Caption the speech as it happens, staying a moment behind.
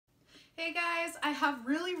Hey guys, I have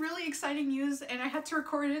really exciting news, and I had to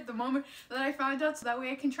record it the moment that I found out so that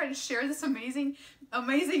way I can try to share this amazing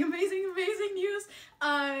news.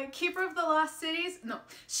 Keeper of the Lost Cities, no,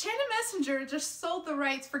 Shannon Messenger just sold the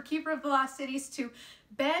rights for Keeper of the Lost Cities to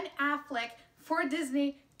Ben Affleck for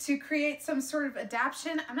Disney to create some sort of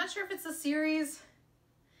adaptation. I'm not sure if it's a series.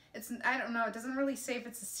 I don't know, it doesn't really say if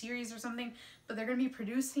it's a series or something, but they're going to be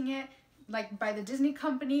producing it like by the Disney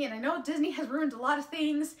company. And I know Disney has ruined a lot of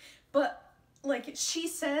things, but like she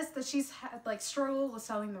says that she's had like struggled with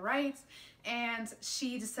selling the rights, and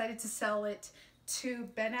she decided to sell it to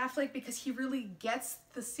Ben Affleck because he really gets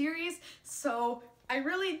the series. So I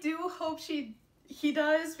really do hope he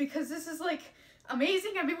does, because this is like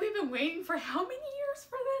amazing. I mean, we've been waiting for how many years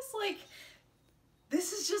for this? Like,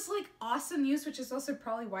 this is just like awesome news, which is also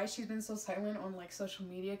probably why she's been so silent on like social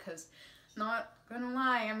media, because not gonna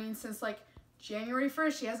lie, I mean, since like January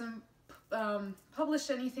 1st she hasn't published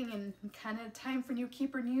anything in kind of time for new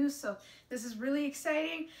Keeper news, so this is really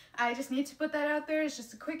exciting. I just need to put that out there. It's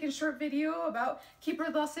just a quick and short video about Keeper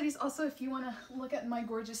of the Lost Cities. Also, if you want to look at my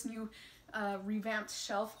gorgeous new revamped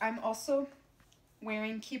shelf, I'm also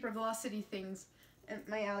wearing Keeper of the Lost City things and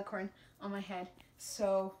my alicorn on my head.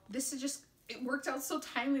 So this is just, it worked out so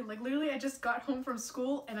timely. Like literally I just got home from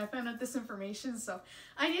school and I found out this information, so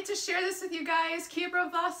I need to share this with you guys. Keeper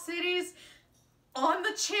of the Lost Cities on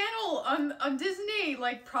the channel on Disney,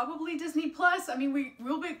 like probably Disney Plus. I mean,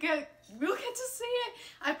 we'll get to see it.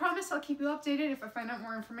 I promise I'll keep you updated if I find out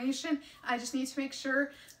more information. I just need to make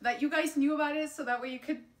sure that you guys knew about it, so that way you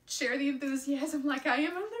could share the enthusiasm like I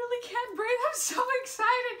am. I literally can't breathe. I'm so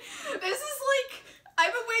excited. This is like,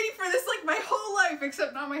 I've been waiting for this like my whole life,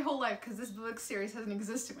 except not my whole life, because this book series hasn't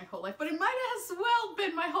existed my whole life, but it might as well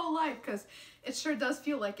been my whole life, because it sure does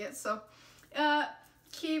feel like it. So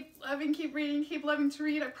keep loving, keep reading, keep loving to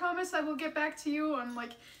read. I promise I will get back to you on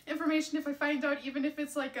like information if I find out, even if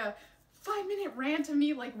it's like a 5-minute rant of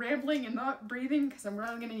me like rambling and not breathing, because I'm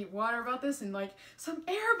really gonna need water about this and like some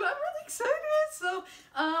air, but I'm really excited. So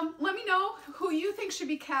let me know who you think should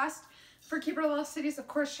be cast for Keeper of the Lost Cities. Of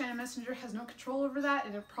course, Shannon Messenger has no control over that,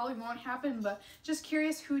 and it probably won't happen, but just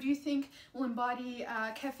curious, who do you think will embody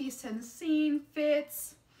Kefi, Sensine,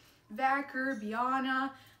 Fitz, Vacker,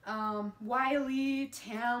 Biana, Wiley,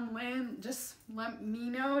 Tam, Lynn? Just let me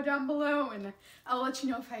know down below and I'll let you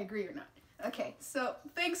know if I agree or not. Okay, so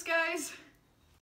thanks guys.